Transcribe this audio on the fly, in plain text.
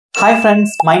Hi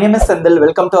friends, my name is Sendil.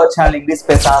 Welcome to our channel English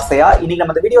Pesa Aasaya. இன்னைக்கு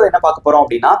நம்ம இந்த வீடியோல என்ன பார்க்க போறோம்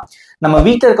அப்படினா நம்ம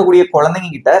வீட்ல இருக்கக்கூடிய குழந்தைங்க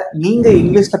கிட்ட நீங்க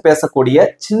இங்கிலீஷ்ல பேசக்கூடிய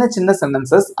சின்ன சின்ன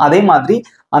சென்டென்சஸ் அதே மாதிரி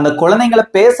அந்த குழந்தைகளை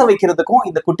பேச வைக்கிறதுக்கும்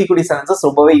இந்த குட்டி குட்டி சென்டென்சஸ்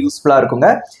ரொம்பவே யூஸ்ஃபுல்லா இருக்குங்க.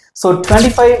 So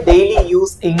 25 daily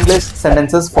use English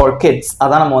sentences for kids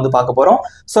அதான் நம்ம வந்து பார்க்க போறோம்.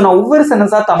 So நான் ஒவ்வொரு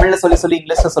சென்டென்ஸா தமிழ்ல சொல்லி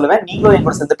இங்கிலீஷ்ல சொல்லுவேன். நீங்களும் என்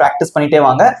கூட சேர்ந்து பிராக்டிஸ் பண்ணிட்டே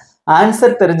வாங்க.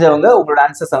 ஆன்சர் தெரிஞ்சவங்க உங்களோட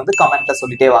ஆன்சர்ஸ் வந்து கமெண்ட்ல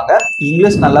சொல்லிட்டே வாங்க.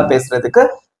 இங்கிலீஷ் நல்லா பேசுறதுக்கு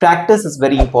practice is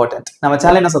very important. நம்ம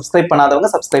சேனலை சப்ஸ்கிரைப் பண்ணாதவங்க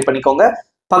சப்ஸ்கிரைப் பண்ணிக்கோங்க.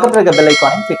 பக்கத்துல இருக்க பெல்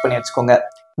ஐகானையும் கிளிக் பண்ணி வச்சுக்கோங்க.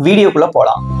 வீடியோக்குள்ள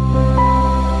போலாம்.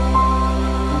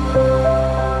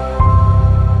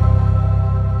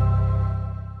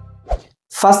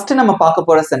 ஃபர்ஸ்ட் நம்ம பார்க்க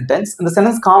போற சென்டென்ஸ், இந்த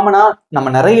சென்டென்ஸ் காமனா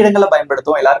நம்ம நிறைய இடங்கள்ல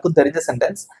பயன்படுத்துவோம். எல்லாருக்கும் தெரிஞ்ச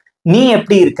சென்டென்ஸ். நீ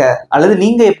எப்படி இருக்க அல்லது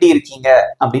நீங்க எப்படி இருக்கீங்க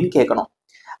அப்படின்னு கேட்கணும்.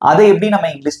 அதை எப்படி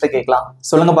நம்ம இங்கிலீஷ்ல கேட்கலாம்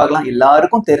சொல்லுங்க பார்க்கலாம்.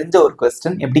 எல்லாருக்கும் தெரிஞ்ச ஒரு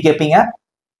क्वेश्चन. எப்படி கேட்பீங்க?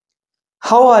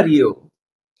 How are you?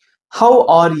 How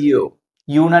are you?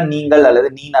 யூனா நீங்கள் அல்லது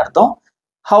நீன்னு அர்த்தம்.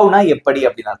 ஹவுனா எப்படி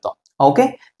அப்படின்னு அர்த்தம். ஓகே,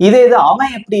 இதே இது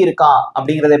அவன் எப்படி இருக்கான்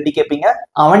அப்படிங்கறத எப்படி கேட்பீங்க?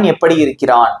 அவன் எப்படி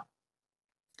இருக்கிறான்.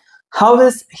 How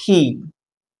is he?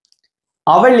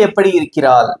 அவள் எப்படி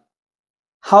இருக்கிறாள்.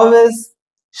 How is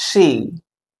she?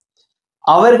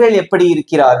 அவர்கள் எப்படி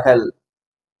இருக்கிறார்கள்.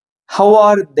 How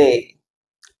are they?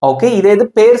 ஓகே, இதே இது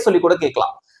பேர் சொல்லி கூட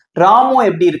கேட்கலாம். ராமு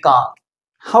எப்படி இருக்கான்.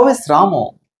 How is ராமு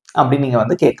அப்படின்னு நீங்க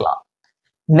வந்து கேட்கலாம்.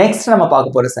 நெக்ஸ்ட் நம்ம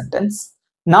பார்க்க போற சென்டென்ஸ்,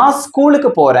 நான் ஸ்கூலுக்கு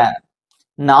போறேன்.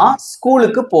 நான்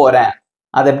ஸ்கூலுக்கு போறேன்.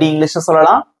 அது எப்படி இங்கிலீஷ்ல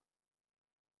சொல்லலாம்?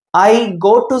 I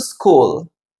go to school.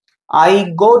 I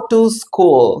go to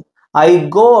school. I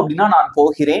go அப்படின்னா நான்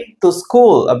போகிறேன். To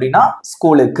school அப்படின்னா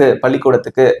ஸ்கூலுக்கு,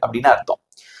 பள்ளிக்கூடத்துக்கு அப்படின்னு அர்த்தம்.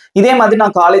 இதே மாதிரி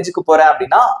நான் காலேஜுக்கு போறேன்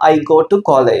அப்படின்னா I go to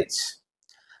college.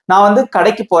 நான் வந்து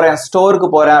கடைக்கு போறேன், ஸ்டோருக்கு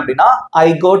போறேன் அப்படின்னா I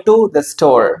go to the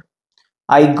store.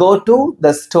 I go to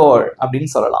the store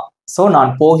அப்படின்னு சொல்லலாம். சோ நான்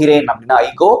போகிறேன் அப்படின்னா I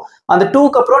go. அந்த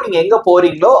டூக்கு அப்புறம் நீங்க எங்க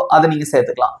போறீங்களோ அதை நீங்க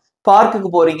சேர்த்துக்கலாம். பார்க்குக்கு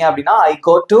போறீங்க அப்படின்னா I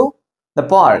go to the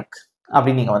park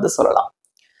அப்படின்னு நீங்க வந்து சொல்லலாம்.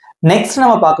 நெக்ஸ்ட்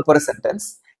நம்ம பார்க்க போற சென்டென்ஸ்,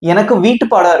 எனக்கு வீட்டு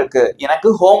பாடம் இருக்கு,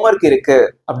 எனக்கு ஹோம்வொர்க் இருக்கு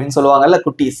அப்படின்னு சொல்லுவாங்கல்ல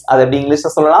குட்டீஸ். அது எப்படி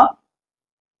இங்கிலீஷ்ல சொல்லலாம்?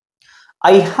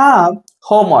 I have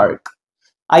homework.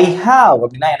 I have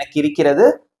அப்படின்னா எனக்கு இருக்கிறது.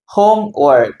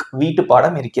 homework வீட்டு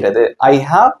பாடம் இருக்கிறது. I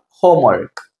have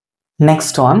homework.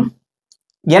 Next one,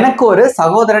 எனக்கு ஒரு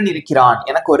சகோதரன் இருக்கிறான்,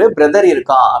 எனக்கு ஒரு பிரதர்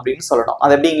இருக்கான் அப்படின்னு சொல்லணும்.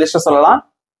 அது எப்படி இங்கிலீஷ்ல சொல்லலாம்?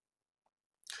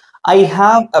 I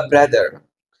have a brother.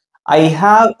 I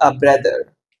have a brother.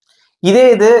 இதே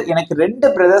இது எனக்கு ரெண்டு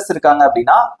பிரதர்ஸ் இருக்காங்க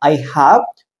அப்படின்னா I have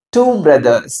two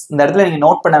brothers. இந்த இடத்துல நீங்க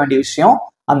நோட் பண்ண வேண்டிய விஷயம்,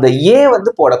 அந்த ஏ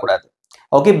வந்து போடக்கூடாது.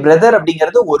 ஓகே, பிரதர்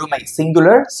அப்படிங்கிறது ஒருமை,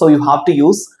 singular. so you have to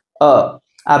use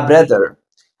a brother.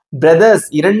 Brothers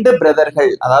இரண்டு பிரதர்கள்,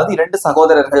 அதாவது இரண்டு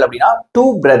சகோதரர்கள் அப்படின்னா two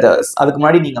brothers. அதுக்கு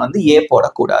முன்னாடி நீங்க வந்து ஏ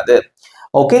போடக்கூடாது.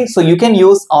 Okay, so you can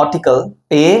use article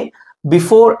a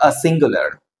before a singular.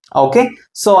 Okay,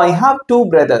 so I have two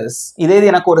brothers. இதே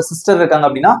இது எனக்கு ஒரு சிஸ்டர் இருக்காங்க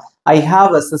அப்படின்னா I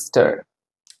have a sister.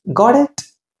 Got it?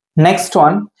 Next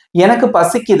one, எனக்கு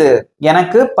பசிக்குது.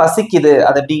 எனக்கு பசிக்குது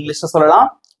அது எப்படி இங்கிலீஷ்ல சொல்லலாம்?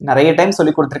 நிறைய டைம்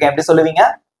சொல்லி கொடுத்துருக்கேன். எப்படி சொல்லுவீங்க?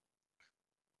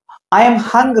 I am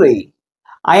hungry.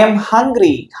 I am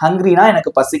hungry. hungryனா எனக்கு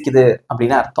பசிக்குது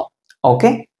அப்படின்னு அர்த்தம். ஓகே,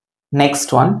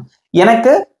 நெக்ஸ்ட் ஒன்,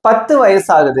 எனக்கு 10 வயசு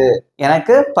ஆகுது.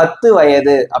 எனக்கு 10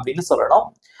 வயது அப்படின்னு சொல்லணும்.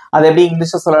 அது எப்படி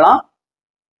இங்கிலீஷ்ல சொல்லலாம்?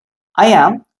 I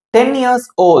am 10 years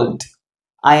old.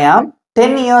 I am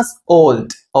 10 years old.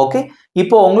 Okay,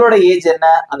 இப்போ உங்களோட ஏஜ் என்ன?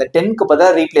 அந்த 10க்கு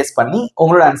பதிலா ரீப்ளேஸ் பண்ணி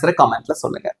உங்களோட ஆன்சரை கமெண்ட்ல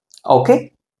சொல்லுங்க. ஓகே,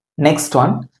 நெக்ஸ்ட்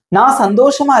ஒன், நான்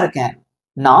சந்தோஷமா இருக்கேன்.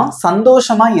 நான்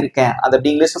சந்தோஷமா இருக்கேன். அது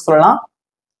எப்படி இங்கிலீஷ்ல சொல்லலாம்?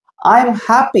 I am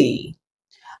happy.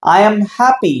 I am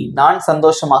happy. நான்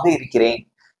சந்தோஷமாக இருக்கிறேன்.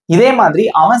 இதே மாதிரி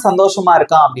அவன் சந்தோஷமா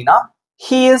இருக்கான் அப்படின்னா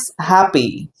he is happy.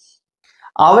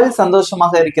 அவள்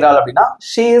சந்தோஷமாக இருக்கிறாள் அப்படின்னா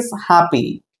she is happy.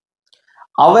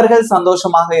 அவர்கள்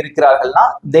சந்தோஷமாக இருக்கிறார்கள்னா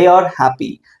they are happy.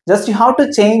 Just you have to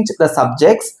change the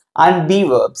subjects and be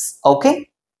verbs. Okay?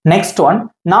 Next one,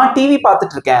 நான் டிவி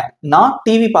பார்த்துட்டு இருக்கேன். நான்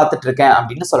டிவி பார்த்துட்டு இருக்கேன்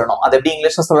அப்படின்னு சொல்லணும். அது எப்படி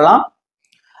இங்கிலீஷ்ல சொல்லலாம்?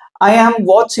 I am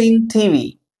watching TV.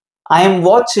 I am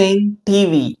watching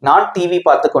TV. நான் டிவி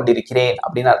பார்த்து கொண்டிருக்கிறேன்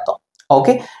அப்படின்னு அர்த்தம்.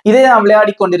 ஓகே, இதே நான்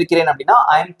விளையாடி கொண்டிருக்கிறேன் அப்படின்னா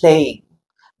I am playing.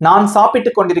 நான்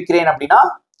சாப்பிட்டு கொண்டிருக்கிறேன் அப்படின்னா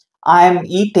I am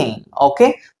eating. Okay,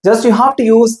 just you have to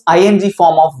use ing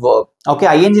form of verb. Okay,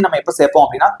 ing நம்ம எப்போ சேர்ப்போம்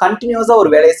அப்படின்னா கண்டினியூஸா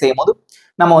ஒரு வேலையை செய்யும் போது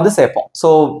நம்ம வந்து சேர்ப்போம்.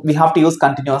 so we have to use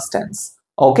continuous tense.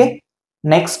 Okay,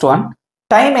 next one,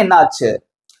 time என்ன ஆச்சு.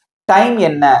 டைம்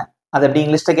என்ன அது எப்படி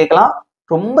இங்கிலீஷ்ல கேட்கலாம்?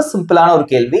 ரொம்ப சிம்பிளான ஒரு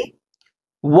கேள்வி.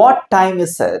 What time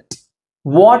is it?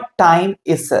 What time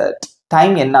is it?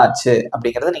 Time என்ன ஆச்சு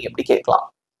அப்படிங்கறத நீங்க எப்படி கேட்கலாம்?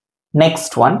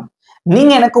 நெக்ஸ்ட் ஒன்,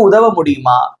 நீங்க எனக்கு உதவ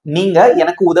முடியுமா. நீங்க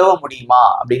எனக்கு உதவ முடியுமா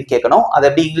அப்படின்னு கேட்கணும். அது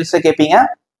எப்படி இங்கிலீஷ்ல கேட்பீங்க?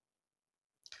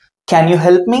 Can you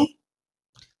help me?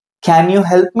 Can you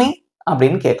help me?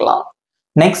 அப்படின்னு கேட்கலாம்.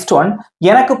 நெக்ஸ்ட் ஒன்,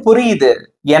 எனக்கு புரியுது.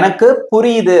 எனக்கு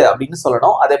புரியுது அப்படின்னு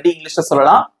சொல்லணும். அதை எப்படி இங்கிலீஷ்ல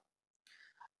சொல்லலாம்?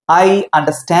 I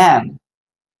understand.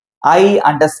 I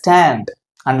understand.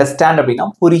 Understand அப்படின்னா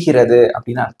புரிகிறது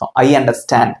அப்படின்னு அர்த்தம். I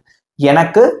understand.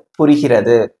 எனக்கு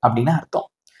புரிகிறது அப்படின்னு அர்த்தம்.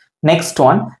 நெக்ஸ்ட்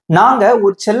ஒன், நாங்க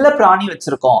ஒரு செல்ல பிராணி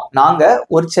வச்சிருக்கோம். நாங்க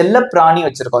ஒரு செல்ல பிராணி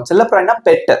வச்சிருக்கோம். செல்ல பிராணினா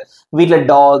பெட். வீட்ல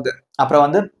டாக், அப்புறம்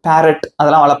வந்து பேரட்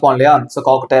அதெல்லாம் வளர்ப்போம் இல்லையா? So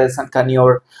cocktails and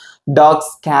கன்யூர்,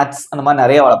 tax, Gates அந்த மாதிரி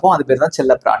நிறைய வளர்ப்போம். அது பேர் தான்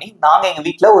செல்ல பிராணி. நாங்க எங்க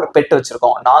வீட்ல ஒரு பெட்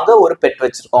வச்சிருக்கோம். நாங்க ஒரு பெட்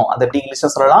வச்சிருக்கோம். அது எப்படி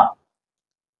இங்கிலீஷ்ல சொல்லலாம்?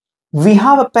 We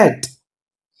have a pet.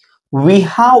 We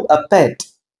have a pet.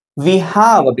 We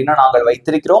have அப்படின்னா நாங்கள்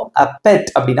வைத்திருக்கிறோம். A pet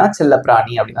அப்படின்னா செல்ல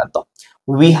பிராணி அப்படின்னு அர்த்தம்.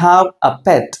 We have a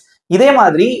pet. இதே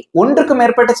மாதிரி ஒன்றுக்கு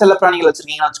மேற்பட்ட செல்ல பிராணிகள்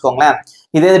வச்சிருக்கீங்கன்னு வச்சுக்கோங்களேன்.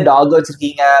 இதே டாக்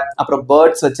வச்சிருக்கீங்க, அப்புறம்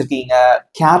பேர்ட்ஸ் வச்சிருக்கீங்க,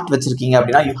 கேட் வச்சிருக்கீங்க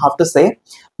அப்படின்னா you have to say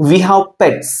we have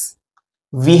pets.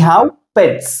 We have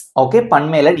pets. Okay,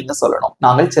 பன்மையில நீங்க சொல்லணும்.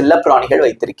 நாங்கள் செல்ல பிராணிகள்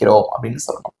வைத்திருக்கிறோம் அப்படின்னு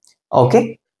சொல்லணும். ஓகே,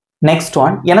 நெக்ஸ்ட்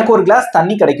ஒன், எனக்கு ஒரு கிளாஸ்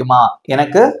தண்ணி கிடைக்குமா?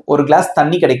 எனக்கு ஒரு கிளாஸ்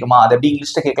தண்ணி கிடைக்குமா? அது எப்படி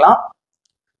இங்கிலீஷ்ல கேட்கலாம்?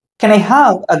 Can I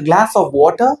have a glass of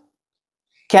water?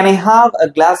 Can I have a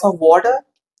glass of water?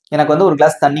 எனக்கு வந்து ஒரு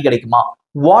கிளாஸ் தண்ணி கிடைக்குமா?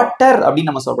 வாட்டர் அப்படின்னு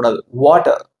நம்ம சொல்லக்கூடாது.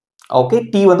 வாட்டர். ஓகே,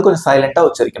 டீ வந்து கொஞ்சம் சைலண்டா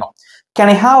உச்சரிக்கணும். Can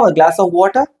I have a glass of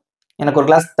water? எனக்கு ஒரு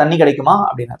கிளாஸ் தண்ணி கிடைக்குமா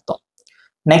அப்படின்னு அர்த்தம்.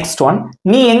 நெக்ஸ்ட் ஒன்,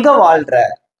 நீ எங்க வாழ்ற?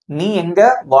 நீ எங்க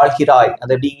வாழ்கிறாய்?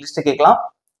 அது எப்படி இங்கிலீஷ்ல கேட்கலாம்?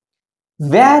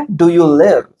 Where do you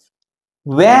live?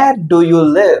 Where do you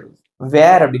live?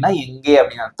 Where அப்படின்னா எங்கே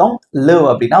அப்படின்னு அர்த்தம். Live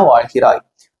அப்படின்னா வாழ்கிறாய்.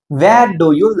 Where do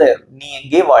you live? நீ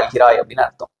எங்கே வாழ்கிறாய் அப்படின்னு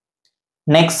அர்த்தம்.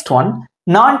 நெக்ஸ்ட் ஒன்,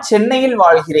 நான் சென்னையில்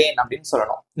வாழ்கிறேன் அப்படின்னு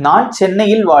சொல்லணும். நான்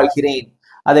சென்னையில் வாழ்கிறேன்.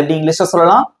 அது எப்படி இங்கிலீஷ்ல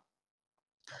சொல்லலாம்?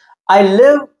 I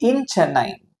live in Chennai.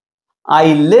 I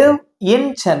live in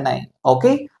Chennai.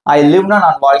 Okay, I liveனா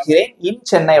நான் வாழ்கிறேன், in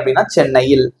Chennai அப்படின்னா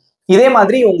சென்னையில். இதே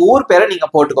மாதிரி உங்க ஊர் பேரை நீங்க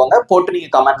போட்டுக்கோங்க, போட்டு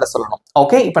நீங்க கமெண்ட்ல சொல்லணும்.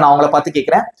 ஓகே, இப்போ நான் உங்களை பார்த்து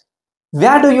கேட்கிறேன்,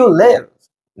 where do you live?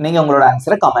 நீங்க உங்களோட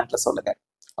ஆன்சரை கமெண்ட்ல சொல்லுங்க.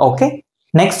 ஓகே,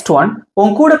 நெக்ஸ்ட் ஒன்,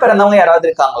 உன் கூட பிறந்தவங்க யாராவது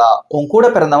இருக்காங்களா? உன் கூட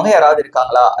பிறந்தவங்க யாராவது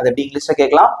இருக்காங்களா? அது எப்படி இங்கிலீஷ்ல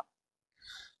கேட்கலாம்?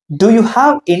 Do you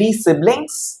have any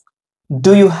siblings?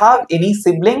 Do you have any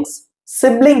siblings?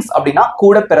 Siblings அப்படின்னா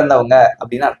கூட பிறந்தவங்க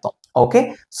அப்படின்னு அர்த்தம். Okay,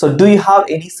 so do you have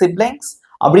any siblings?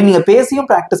 அப்படி நீங்க பேசியும்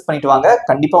பிராக்டிஸ் பண்ணிட்டு வாங்க,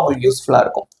 கண்டிப்பா உங்களுக்கு யூஸ்ஃபுல்லா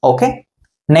இருக்கும். ஓகே,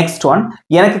 நெக்ஸ்ட் ஒன்,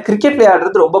 எனக்கு கிரிக்கெட்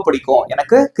விளையாடுறது ரொம்ப பிடிக்கும்.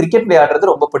 எனக்கு கிரிக்கெட்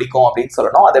விளையாடுறது ரொம்ப பிடிக்கும் அப்படின்னு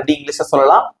சொல்லணும். அது எப்படி இங்கிலீஷ்ல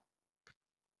சொல்லலாம்?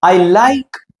 I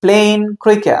like playing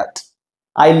cricket.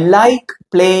 I like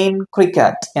playing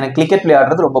cricket. எனக்கு கிரிக்கெட்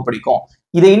விளையாடுறது ரொம்ப பிடிக்கும்.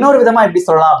 இதை இன்னொரு விதமா எப்படி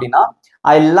சொல்லலாம் அப்படின்னா,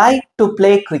 I like to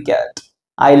play cricket.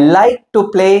 I like to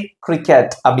play cricket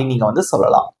அப்படின்னு நீங்க வந்து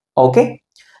சொல்லலாம். ஓகே,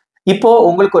 இப்போ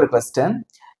உங்களுக்கு ஒரு क्वेश्चन,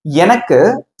 எனக்கு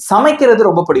சமைக்கிறது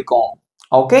ரொம்ப பிடிக்கும்.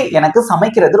 ஓகே, எனக்கு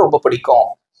சமைக்கிறது ரொம்ப பிடிக்கும்.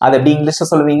 அது எப்படி இங்கிலீஷ்ல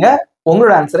சொல்லுவீங்க?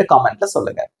 உங்களோட ஆன்சரை கமெண்ட்ல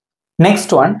சொல்லுங்க.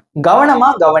 நெக்ஸ்ட் ஒன், கவனமா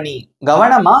கவனி.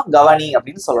 கவனமா கவனி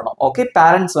அப்படின்னு சொல்லணும். ஓகே,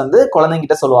 பேரண்ட்ஸ் வந்து குழந்தைங்க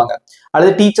கிட்ட சொல்லுவாங்க,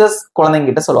 அல்லது டீச்சர்ஸ் குழந்தைங்க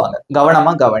கிட்ட சொல்லுவாங்க,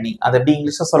 கவனமா கவனி. அது எப்படி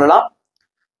இங்கிலீஷ்ல சொல்லலாம்?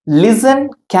 Listen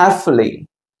carefully.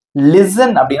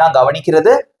 லிசன் அப்படின்னா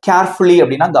கவனிக்கிறது, கேர்ஃபுல்லி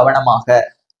அப்படின்னா கவனமாக.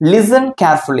 லிசன்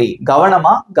கேர்ஃபுல்லி,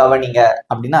 கவனமா கவனிங்க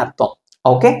அப்படின்னு அர்த்தம்.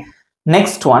 ஓகே,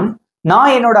 நெக்ஸ்ட் ஒன்,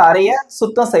 நான் என்னோட அறைய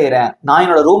சுத்தம் செய்யறேன், நான்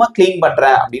என்னோட ரூமை கிளீன்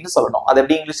பண்றேன் அப்படின்னு சொல்லணும். அது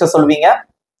எப்படி இங்கிலீஷ்ல சொல்வீங்க?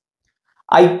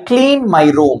 I clean my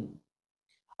room.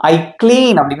 I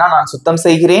clean அப்படின்னா நான் சுத்தம்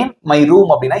செய்கிறேன், my room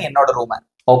அப்படின்னா என்னோட room.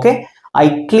 Okay, I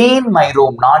clean my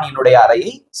room, நான் என்னுடைய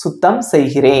அறையை சுத்தம்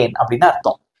செய்கிறேன் அப்படின்னு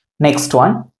அர்த்தம். நெக்ஸ்ட்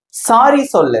ஒன், சாரி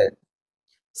சொல்லு.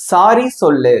 சாரி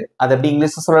சொல்லு. அது எப்படி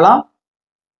இங்கிலீஷ்ல சொல்லலாம்?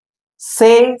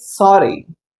 Say sorry.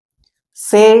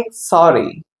 Say sorry.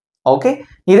 Okay,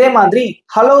 இதே மாதிரி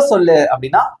ஹலோ சொல்லு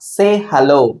அப்படின்னா say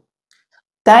hello.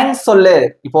 தேங்க்ஸ் சொல்லு.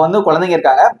 இப்போ வந்து குழந்தைங்க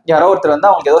இருக்காங்க, யாரோ ஒருத்தர் வந்து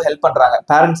அவங்களுக்கு ஏதோ ஹெல்ப் பண்றாங்க,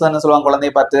 பேரண்ட்ஸ் என்ன சொல்லுவாங்க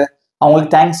குழந்தைய பார்த்து?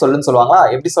 அவங்களுக்கு தேங்க்ஸ் சொல்லுன்னு சொல்லுவாங்களா?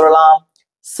 எப்படி சொல்லலாம்?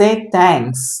 Say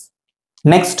thanks.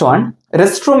 Next one,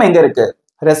 rest room எங்க இருக்கு?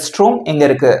 ரெஸ்ட் ரூம் எங்க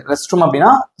இருக்கு? ரெஸ்ட் ரூம்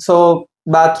அப்படின்னா so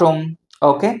bathroom.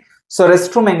 Okay, so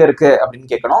rest room எங்க இருக்கு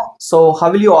அப்படின்னு கேட்கணும். So how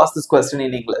will you ask this question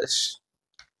in English?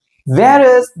 Where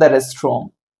is the restroom?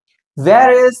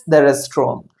 Where is the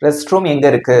restroom? restroom எங்க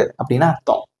இருக்கு அப்படின்னு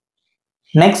அர்த்தம்.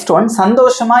 நெக்ஸ்ட் ஒன்,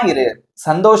 சந்தோஷமா இரு.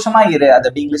 சந்தோஷமா இரு. அது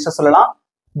எப்படி இங்கிலீஷ்ல சொல்லலாம்?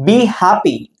 Be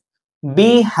happy. Be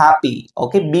happy.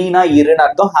 Okay, Beena இருன்னு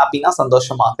அர்த்தம், ஹாப்பினா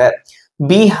சந்தோஷமாக.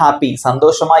 Be happy,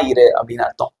 சந்தோஷமா இரு அப்படின்னு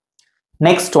அர்த்தம்.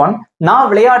 நெக்ஸ்ட் ஒன், நான்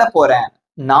விளையாட போறேன்.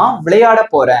 நான் விளையாட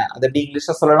போறேன். அது எப்படி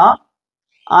இங்கிலீஷ்ல சொல்லலாம்?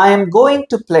 I am going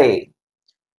to play.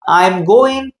 I am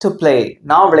going to play.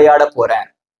 நான் விளையாட போறேன்.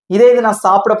 இதே இது நான்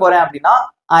சாப்பிட போறேன் அப்படின்னா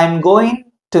I am going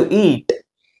to eat.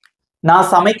 நான்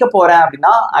சமைக்க போறேன்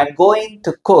அப்படின்னா I am going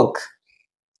to cook.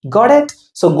 Got it?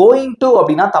 So going to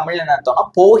அப்படின்னா தமிழ்ல என்ன அர்த்தம்னா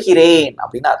போகிறேன்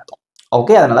அப்படின்னு அர்த்தம்.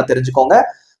 ஓகே, அதை நல்லா தெரிஞ்சுக்கோங்க.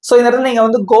 ஸோ இந்த இடத்துல நீங்க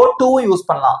வந்து go to யூஸ்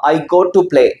பண்ணலாம். I go to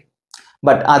play.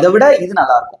 But அதை விட இது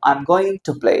நல்லா இருக்கும். I'm going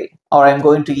to play or I'm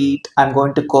going to eat, I'm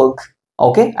going to cook.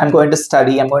 Okay, I'm going to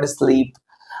study, I'm going to sleep.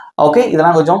 Okay,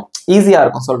 இதெல்லாம் கொஞ்சம் ஈஸியா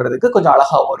இருக்கும் சொல்றதுக்கு, கொஞ்சம்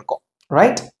அழகாவும் இருக்கும்.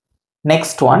 ரைட்?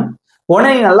 நெக்ஸ்ட் ஒன், உன்னை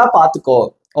நீ நல்லா பாத்துக்கோ,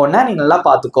 உன்னை நீ நல்லா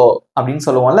பாத்துக்கோ அப்படின்னு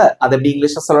சொல்லுவோம்ல, அதை எப்படி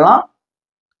இங்கிலீஷ்ல சொல்லலாம்?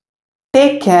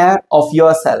 Take care of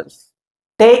yourself.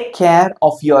 Take care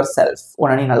of yourself.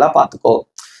 உன்னை நீ நல்லா பாத்துக்கோ.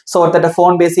 ஸோ ஒருத்தட்ட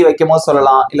ஃபோன் பேசி வைக்கும் போது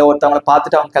சொல்லலாம், இல்லை ஒருத்தவங்களை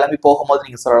பார்த்துட்டு அவங்க கிளம்பி போகும்போது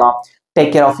நீங்க சொல்லலாம்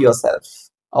take care of your self.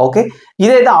 Okay,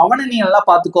 இதே இது அவனை நீ நல்லா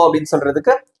பாத்துக்கோ அப்படின்னு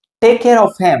சொல்றதுக்கு டேக் கேர்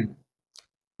ஆஃப் ஹிம்.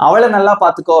 அவளை நல்லா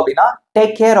பாத்துக்கோ அப்படின்னா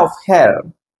டேக் கேர் ஆஃப் ஹர்.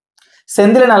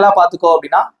 செந்தில நல்லா பாத்துக்கோ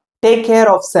அப்படின்னா take care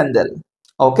of Senthil.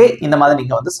 Okay, இந்த மாதிரி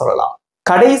நீங்க வந்து சொல்லலாம்.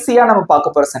 கடைசியா நம்ம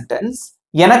பார்க்க போற சென்டென்ஸ்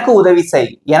எனக்கு உதவி செய்.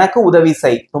 எனக்கு உதவி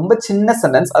செய் ரொம்ப சின்ன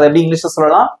சென்டென்ஸ். அதை எப்படி இங்கிலீஷ்ல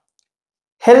சொல்லலாம்?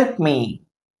 Help me,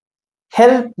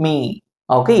 help me.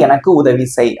 Okay, எனக்கு உதவி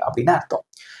செய் அப்படின்னு அர்த்தம்.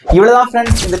 இவ்வளவுதான்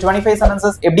ஃப்ரெண்ட்ஸ். இந்த 25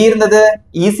 சென்டென்சஸ் எப்படி இருந்தது?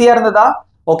 ஈஸியா இருந்ததா?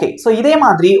 ஓகே, ஸோ இதே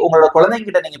மாதிரி உங்களோட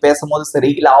குழந்தைங்கிட்ட நீங்க பேசும்போது சரி,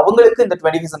 இல்ல அவங்களுக்கு இந்த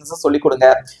 25 சென்டென்சஸ் சொல்லி கொடுங்க.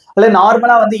 அல்ல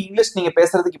நார்மலா வந்து இங்கிலீஷ் நீங்க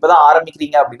பேசுறதுக்கு இப்பதான்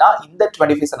ஆரம்பிக்கிறீங்க அப்படின்னா இந்த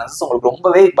 25 சென்டென்சஸ் உங்களுக்கு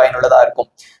ரொம்பவே பயனுள்ளதா இருக்கும்.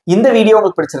 இந்த வீடியோ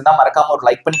உங்களுக்கு பிடிச்சிருந்தா மறக்காம ஒரு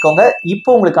லைக் பண்ணிக்கோங்க.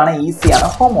 இப்போ உங்களுக்கான ஈஸியான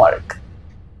ஹோம்வொர்க்.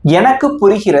 எனக்கு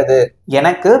புரிகிறது,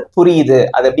 எனக்கு புரியுது,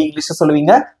 அது எப்படி இங்கிலீஷ்ல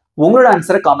சொல்லுவீங்க? உங்களோட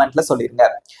ஆன்சரை காமெண்ட்ல சொல்லிருங்க.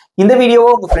 இந்த வீடியோவை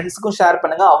உங்க ஃப்ரெண்ட்ஸுக்கும் ஷேர்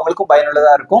பண்ணுங்க, அவங்களுக்கும்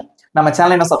பயனுள்ளதா இருக்கும். நம்ம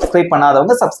சேனலை இன்னும் சப்ஸ்கிரைப்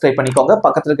பண்ணாதவங்க சப்ஸ்கிரைப் பண்ணிக்கோங்க,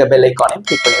 பக்கத்துல இருக்க பெல் ஐக்கானையும்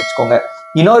கிளிக் பண்ணி வச்சுக்கோங்க.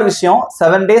 இன்னொரு விஷயம்,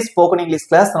 7 days ஸ்போக்கன் இங்கிலீஷ்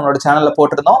கிளாஸ் நம்மளோட சேனல்ல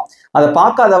போட்டிருந்தோம். அதை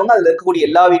பார்க்காதவங்க அதுல இருக்கக்கூடிய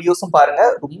எல்லா வீடியோஸும் பாருங்க.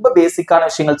 ரொம்ப பேசிக்கான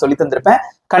விஷயங்கள் சொல்லி தந்திருப்பேன்.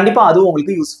 கண்டிப்பா அதுவும்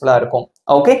உங்களுக்கு யூஸ்ஃபுல்லா இருக்கும்.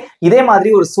 ஓகே, இதே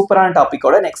மாதிரி ஒரு சூப்பரான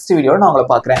டாபிக்கோட நெக்ஸ்ட் வீடியோட நான் உங்களை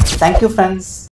பார்க்குறேன். Thank you friends.